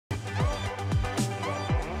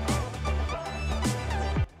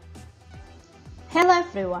Hello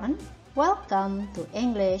everyone, welcome to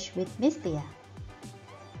English with Miss Tia.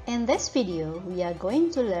 In this video, we are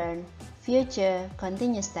going to learn future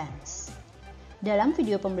continuous tense. Dalam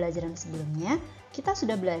video pembelajaran sebelumnya, kita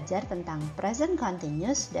sudah belajar tentang present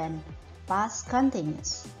continuous dan past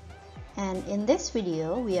continuous. And in this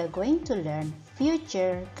video, we are going to learn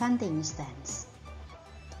future continuous tense.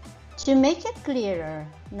 To make it clearer,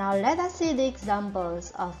 now let us see the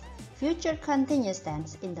examples of future continuous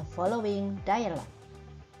tense in the following dialogue.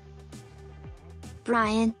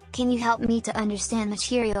 Brian, can you help me to understand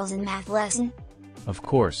materials in math lesson? Of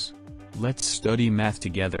course. Let's study math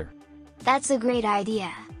together. That's a great idea.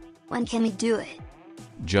 When can we do it?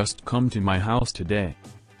 Just come to my house today.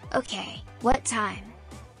 Okay, what time?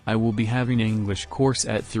 I will be having an English course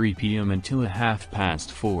at 3 p.m. until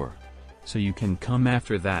 4:30, so you can come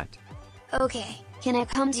after that. Okay, can I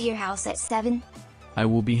come to your house at 7? I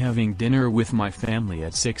will be having dinner with my family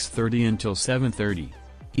at 6:30 until 7:30.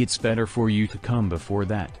 It's better for you to come before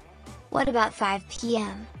that. What about 5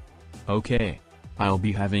 p.m.? Okay. I'll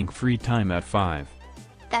be having free time at 5.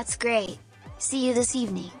 That's great. See you this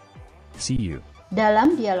evening. See you.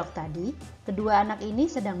 Dalam dialog tadi, kedua anak ini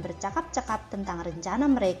sedang bercakap-cakap tentang rencana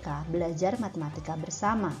mereka belajar matematika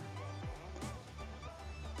bersama.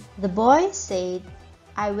 The boy said,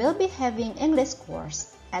 I will be having English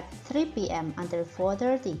course at 3 p.m. until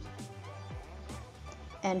 4:30.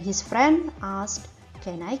 And his friend asked,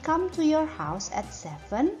 can I come to your house at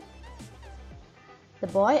 7? The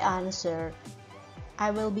boy answered,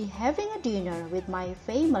 I will be having a dinner with my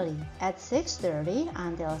family at 6:30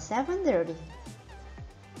 until 7:30.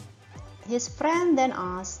 His friend then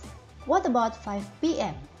asked, what about 5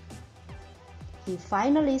 p.m.? He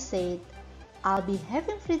finally said, I'll be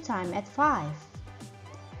having free time at 5.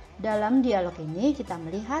 Dalam dialog ini kita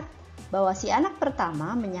melihat bahwa si anak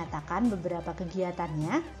pertama menyatakan beberapa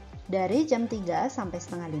kegiatannya dari jam 3 sampai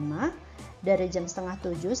setengah 5, dari jam setengah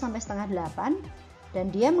 7 sampai setengah 8,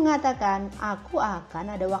 dan dia mengatakan, aku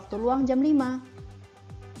akan ada waktu luang jam 5.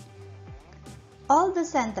 All the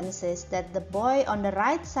sentences that the boy on the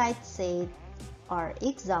right side said are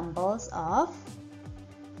examples of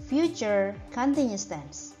future continuous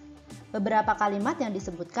tense. Beberapa kalimat yang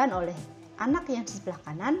disebutkan oleh anak yang di sebelah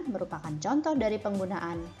kanan merupakan contoh dari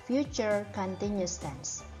penggunaan future continuous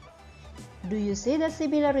tense. Do you see the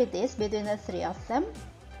similarities between the three of them?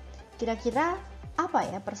 Kira-kira apa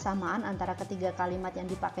ya persamaan antara ketiga kalimat yang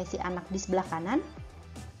dipakai si anak di sebelah kanan?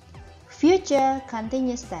 Future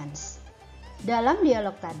continuous tense. Dalam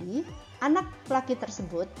dialog tadi, anak laki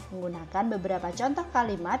tersebut menggunakan beberapa contoh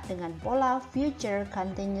kalimat dengan pola future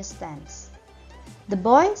continuous tense. The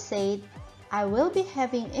boy said, I will be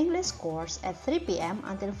having English course at 3 p.m.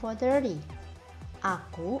 until 4:30.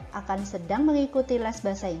 Aku akan sedang mengikuti les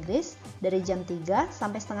bahasa Inggris dari jam 3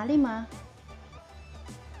 sampai setengah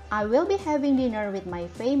 5. I will be having dinner with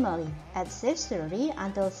my family at 6:30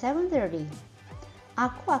 until 7:30.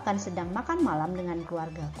 Aku akan sedang makan malam dengan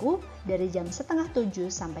keluargaku dari jam setengah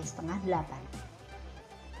 7 sampai setengah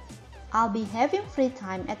 8. I'll be having free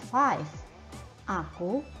time at 5.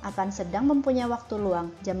 Aku akan sedang mempunyai waktu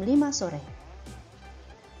luang jam 5 sore.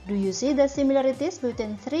 Do you see the similarities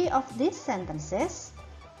between three of these sentences?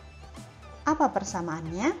 Apa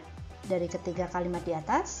persamaannya dari ketiga kalimat di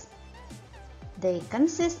atas? They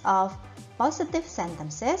consist of positive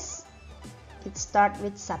sentences. It starts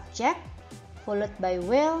with subject, followed by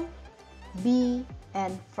will, be,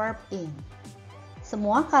 and verb in.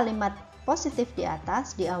 Semua kalimat positif di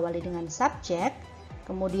atas diawali dengan subject,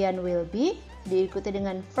 kemudian will be, diikuti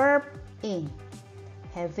dengan verb in,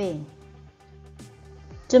 having.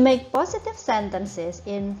 To make positive sentences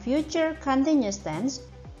in future continuous tense,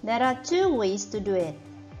 there are two ways to do it.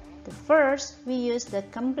 The first, we use the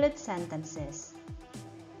complete sentences.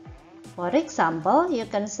 For example, you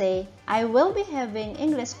can say, I will be having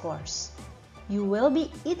English course. You will be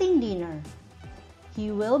eating dinner.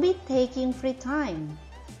 He will be taking free time.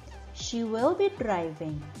 She will be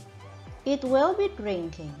driving. It will be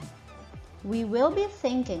drinking. We will be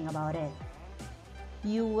thinking about it.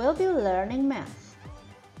 You will be learning math.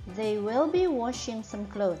 They will be washing some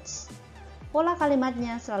clothes. Pola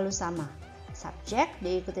kalimatnya selalu sama. Subject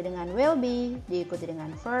diikuti dengan will be, diikuti dengan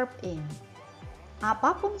verb in.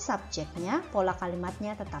 Apapun subjeknya, pola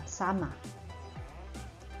kalimatnya tetap sama.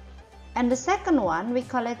 And the second one, we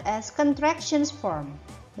call it as contractions form,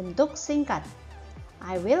 bentuk singkat.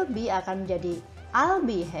 I will be akan menjadi I'll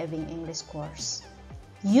be having English course.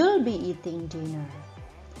 You'll be eating dinner.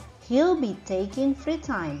 He'll be taking free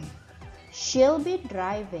time. She'll be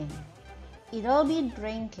driving. It'll be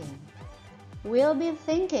drinking. We'll be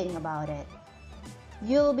thinking about it.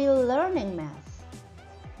 You'll be learning math.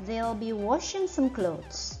 They'll be washing some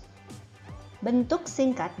clothes. Bentuk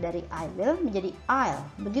singkat dari I will menjadi I'll,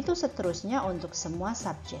 begitu seterusnya untuk semua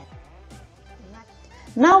subjek.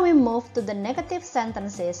 Now we move to the negative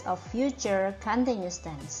sentences of future continuous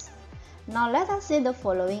tense. Now let us see the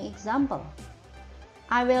following example.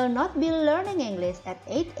 I will not be learning English at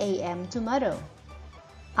 8 a.m. tomorrow.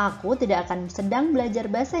 Aku tidak akan sedang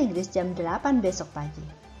belajar bahasa Inggris jam 8 besok pagi.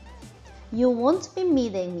 You won't be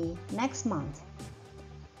meeting me next month.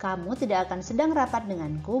 Kamu tidak akan sedang rapat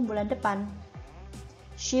denganku bulan depan.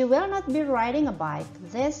 She will not be riding a bike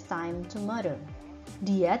this time tomorrow.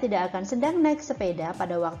 Dia tidak akan sedang naik sepeda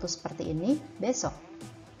pada waktu seperti ini besok.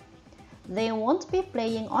 They won't be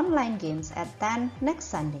playing online games at 10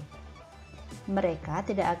 next Sunday. Mereka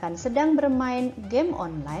tidak akan sedang bermain game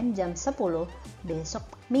online jam 10 besok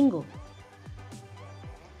Minggu.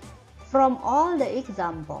 From all the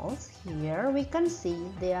examples, here we can see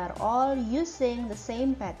they are all using the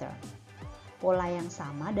same pattern. Pola yang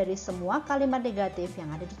sama dari semua kalimat negatif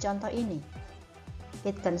yang ada di contoh ini.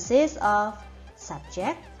 It consists of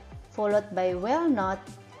subject, followed by will not,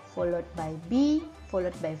 followed by be,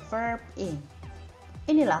 followed by verb in.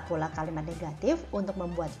 Inilah pola kalimat negatif untuk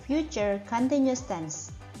membuat future continuous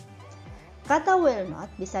tense. Kata will not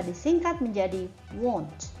bisa disingkat menjadi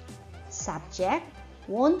won't. Subject,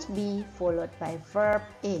 won't be followed by verb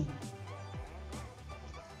in.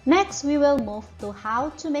 Next, we will move to how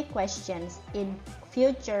to make questions in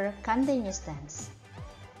future continuous tense.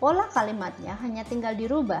 Pola kalimatnya hanya tinggal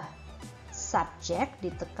dirubah. Subject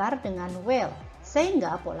ditekar dengan will,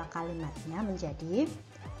 sehingga pola kalimatnya menjadi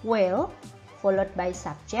will followed by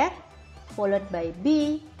subject, followed by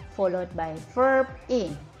be, followed by verb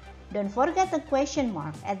in. Don't forget the question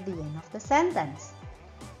mark at the end of the sentence.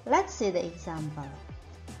 Let's see the example.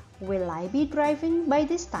 Will I be driving by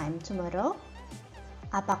this time tomorrow?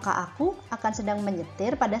 Apakah aku akan sedang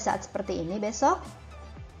menyetir pada saat seperti ini besok?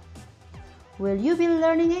 Will you be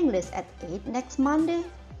learning English at 8 next Monday?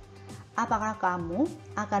 Apakah kamu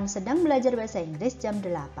akan sedang belajar bahasa Inggris jam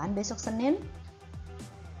 8 besok Senin?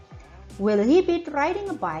 Will he be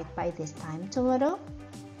riding a bike by this time tomorrow?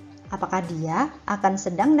 Apakah dia akan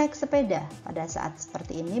sedang naik sepeda pada saat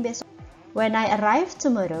seperti ini besok? When I arrive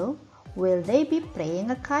tomorrow, will they be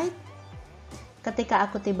playing a kite? Ketika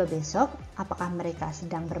aku tiba besok, apakah mereka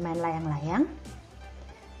sedang bermain layang-layang?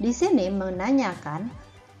 Di sini menanyakan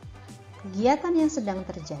kegiatan yang sedang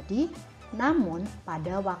terjadi, namun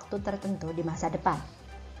pada waktu tertentu di masa depan.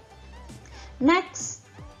 Next,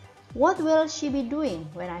 what will she be doing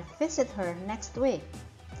when I visit her next week?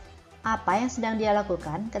 Apa yang sedang dia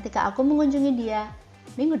lakukan ketika aku mengunjungi dia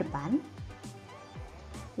minggu depan?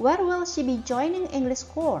 Where will she be joining English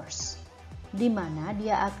course? Di mana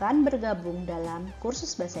dia akan bergabung dalam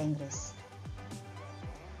kursus bahasa Inggris.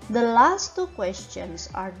 The last two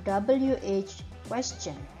questions are WH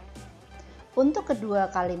question. Untuk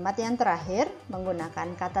kedua kalimat yang terakhir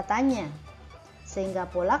menggunakan kata tanya, sehingga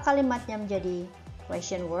pola kalimatnya menjadi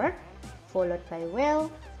question word, followed by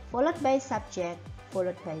will, followed by subject,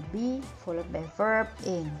 followed by be, followed by verb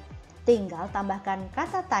in. Tinggal tambahkan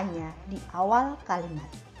kata tanya di awal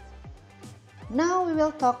kalimat. Now we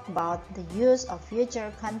will talk about the use of future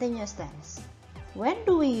continuous tense. When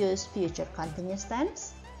do we use future continuous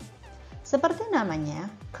tense? Seperti namanya,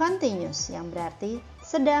 continuous yang berarti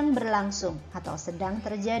sedang berlangsung atau sedang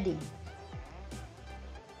terjadi.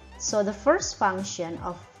 So the first function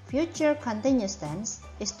of future continuous tense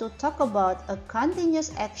is to talk about a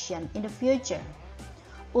continuous action in the future.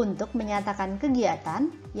 Untuk menyatakan kegiatan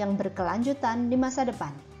yang berkelanjutan di masa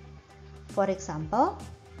depan. For example,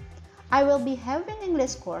 I will be having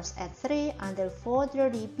English course at 3 until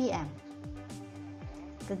 4:30 p.m.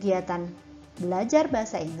 Kegiatan belajar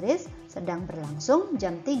bahasa Inggris sedang berlangsung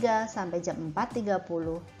jam 3 sampai jam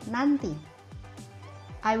 4.30 nanti.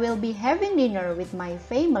 I will be having dinner with my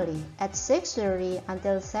family at 6:30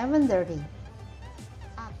 until 7:30.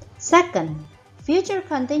 Second, future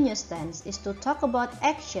continuous tense is to talk about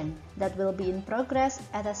action that will be in progress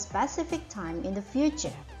at a specific time in the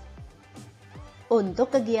future.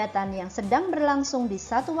 Untuk kegiatan yang sedang berlangsung di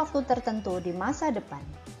satu waktu tertentu di masa depan.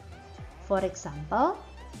 For example,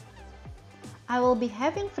 I will be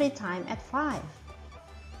having free time at 5.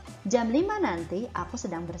 Jam 5 nanti aku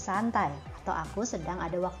sedang bersantai atau aku sedang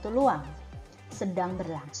ada waktu luang. Sedang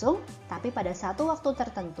berlangsung, tapi pada satu waktu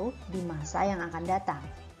tertentu di masa yang akan datang.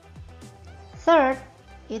 Third,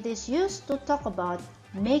 it is used to talk about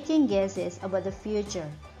making guesses about the future.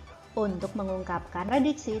 Untuk mengungkapkan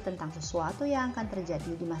prediksi tentang sesuatu yang akan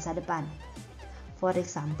terjadi di masa depan. For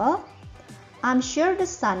example, I'm sure the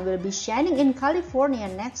sun will be shining in California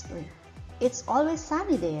next week. It's always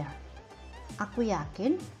sunny there. Aku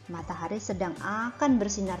yakin matahari sedang akan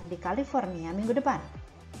bersinar di California minggu depan.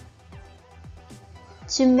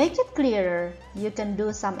 To make it clearer, you can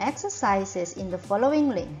do some exercises in the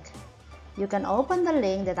following link. You can open the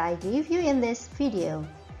link that I gave you in this video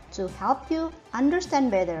to help you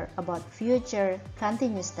understand better about future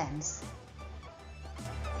continuous tense.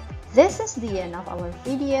 This is the end of our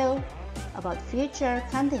video about future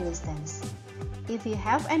continuous tense. If you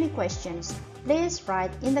have any questions, please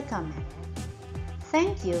write in the comment.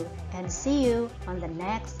 Thank you and see you on the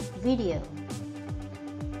next video.